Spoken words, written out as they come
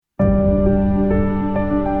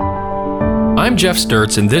I'm Jeff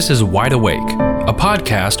Sturtz, and this is Wide Awake, a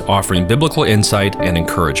podcast offering biblical insight and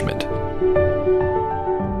encouragement.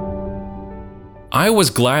 I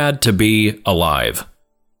was glad to be alive.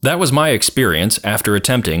 That was my experience after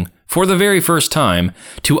attempting, for the very first time,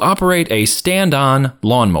 to operate a stand-on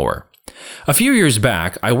lawnmower. A few years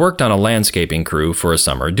back, I worked on a landscaping crew for a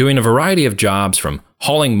summer, doing a variety of jobs from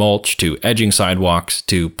hauling mulch to edging sidewalks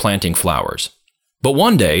to planting flowers. But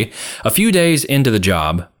one day, a few days into the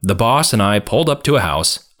job, the boss and I pulled up to a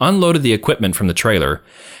house, unloaded the equipment from the trailer,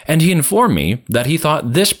 and he informed me that he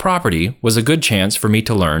thought this property was a good chance for me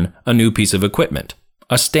to learn a new piece of equipment,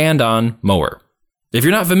 a stand-on mower. If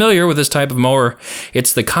you're not familiar with this type of mower,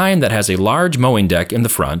 it's the kind that has a large mowing deck in the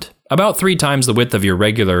front, about 3 times the width of your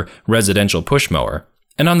regular residential push mower,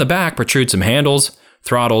 and on the back protrude some handles,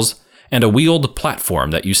 throttles, and a wheeled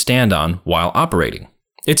platform that you stand on while operating.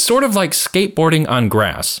 It's sort of like skateboarding on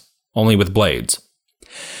grass, only with blades.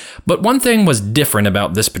 But one thing was different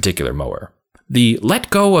about this particular mower. The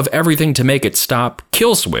let go of everything to make it stop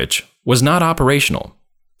kill switch was not operational.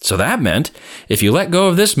 So that meant if you let go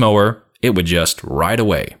of this mower, it would just ride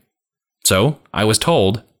away. So I was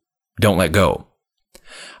told, don't let go.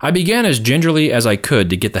 I began as gingerly as I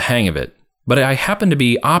could to get the hang of it, but I happened to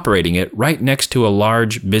be operating it right next to a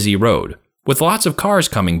large, busy road, with lots of cars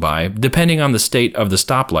coming by, depending on the state of the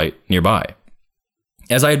stoplight nearby.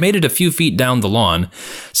 As I had made it a few feet down the lawn,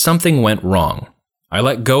 something went wrong. I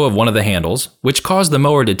let go of one of the handles, which caused the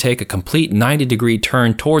mower to take a complete 90-degree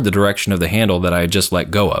turn toward the direction of the handle that I had just let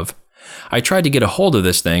go of. I tried to get a hold of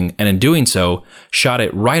this thing, and in doing so, shot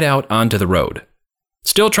it right out onto the road.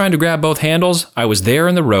 Still trying to grab both handles, I was there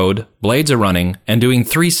in the road, blades are running, and doing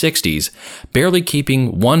 360s, barely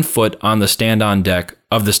keeping 1 foot on the stand-on deck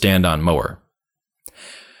of the stand-on mower.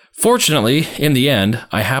 Fortunately, in the end,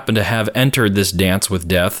 I happened to have entered this dance with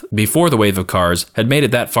death before the wave of cars had made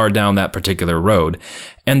it that far down that particular road,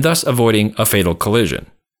 and thus avoiding a fatal collision.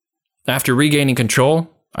 After regaining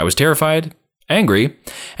control, I was terrified, angry,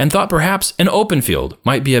 and thought perhaps an open field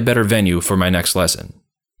might be a better venue for my next lesson.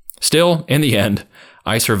 Still, in the end,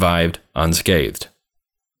 I survived unscathed.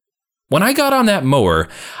 When I got on that mower,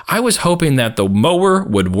 I was hoping that the mower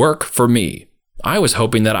would work for me. I was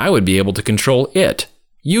hoping that I would be able to control it,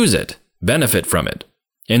 use it, benefit from it.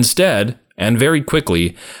 Instead, and very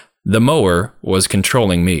quickly, the mower was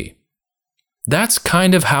controlling me. That's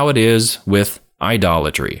kind of how it is with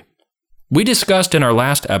idolatry. We discussed in our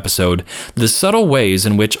last episode the subtle ways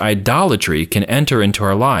in which idolatry can enter into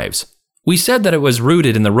our lives. We said that it was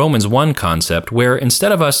rooted in the Romans 1 concept where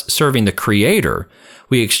instead of us serving the Creator,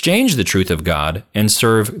 we exchange the truth of God and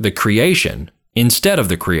serve the creation instead of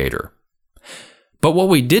the Creator. But what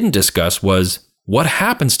we didn't discuss was what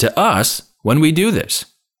happens to us when we do this.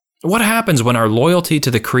 What happens when our loyalty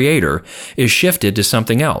to the Creator is shifted to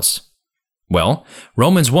something else? Well,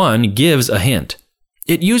 Romans 1 gives a hint.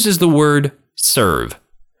 It uses the word serve.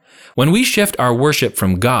 When we shift our worship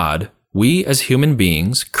from God, we as human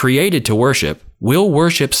beings, created to worship, will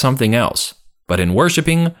worship something else. But in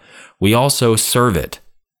worshiping, we also serve it.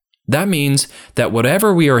 That means that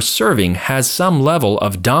whatever we are serving has some level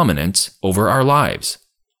of dominance over our lives.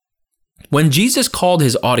 When Jesus called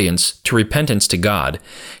his audience to repentance to God,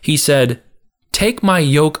 he said, "Take my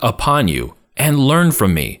yoke upon you and learn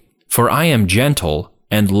from me, for I am gentle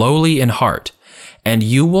and lowly in heart, and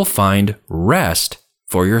you will find rest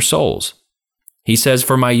for your souls." He says,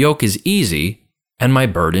 "For my yoke is easy and my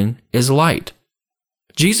burden is light."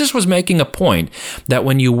 Jesus was making a point that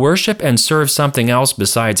when you worship and serve something else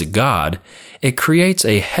besides God, it creates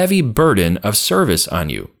a heavy burden of service on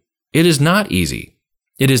you. It is not easy.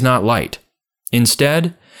 It is not light.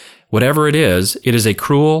 Instead, whatever it is a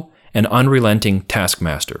cruel and unrelenting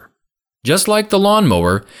taskmaster. Just like the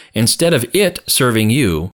lawnmower, instead of it serving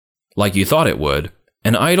you like you thought it would,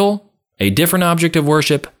 an idol, a different object of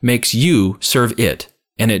worship, makes you serve it,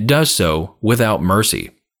 and it does so without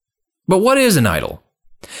mercy. But what is an idol?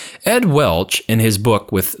 Ed Welch, in his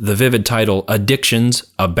book with the vivid title Addictions,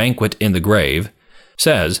 A Banquet in the Grave,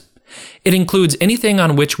 says, "It includes anything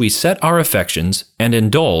on which we set our affections and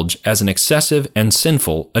indulge as an excessive and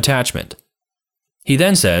sinful attachment." He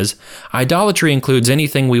then says, "Idolatry includes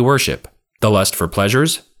anything we worship, the lust for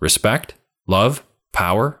pleasures, respect, love,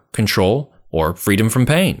 power, control, or freedom from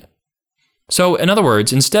pain." So, in other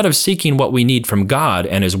words, instead of seeking what we need from God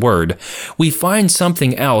and His Word, we find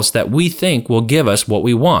something else that we think will give us what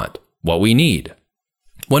we want, what we need.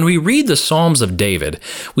 When we read the Psalms of David,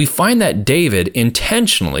 we find that David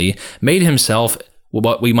intentionally made himself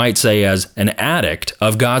what we might say as an addict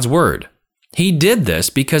of God's Word. He did this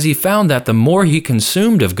because he found that the more he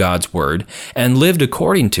consumed of God's word and lived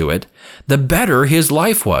according to it, the better his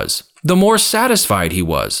life was, the more satisfied he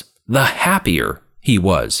was, the happier he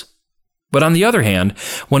was. But on the other hand,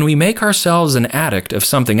 when we make ourselves an addict of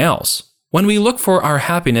something else, when we look for our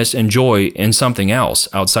happiness and joy in something else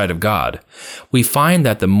outside of God, we find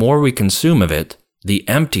that the more we consume of it, the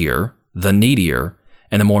emptier, the needier,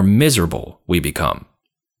 and the more miserable we become.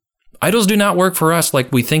 Idols do not work for us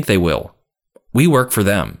like we think they will. We work for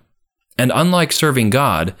them. And unlike serving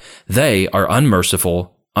God, they are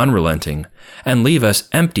unmerciful, unrelenting, and leave us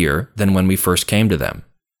emptier than when we first came to them.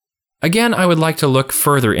 Again, I would like to look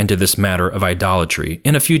further into this matter of idolatry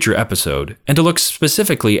in a future episode and to look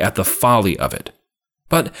specifically at the folly of it.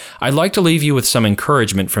 But I'd like to leave you with some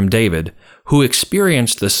encouragement from David, who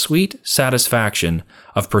experienced the sweet satisfaction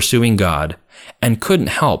of pursuing God and couldn't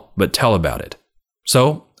help but tell about it.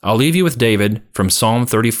 So, I'll leave you with David from Psalm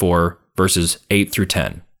 34, verses 8 through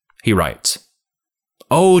 10. He writes,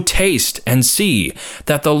 "Oh, taste and see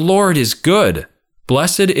that the Lord is good.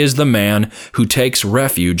 Blessed is the man who takes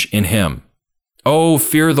refuge in him. Oh,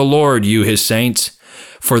 fear the Lord, you his saints,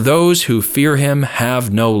 for those who fear him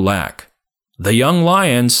have no lack. The young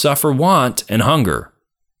lions suffer want and hunger,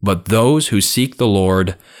 but those who seek the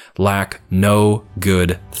Lord lack no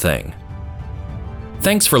good thing."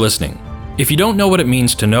 Thanks for listening. If you don't know what it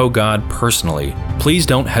means to know God personally, please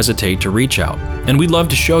don't hesitate to reach out, and we'd love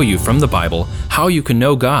to show you from the Bible how you can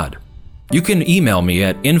know God. You can email me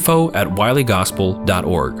at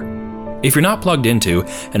info@wileygospel.org. If you're not plugged into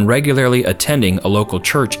and regularly attending a local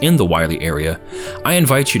church in the Wiley area, I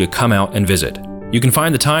invite you to come out and visit. You can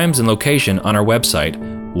find the times and location on our website,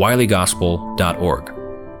 wileygospel.org.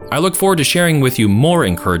 I look forward to sharing with you more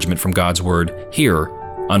encouragement from God's Word here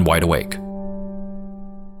on Wide Awake.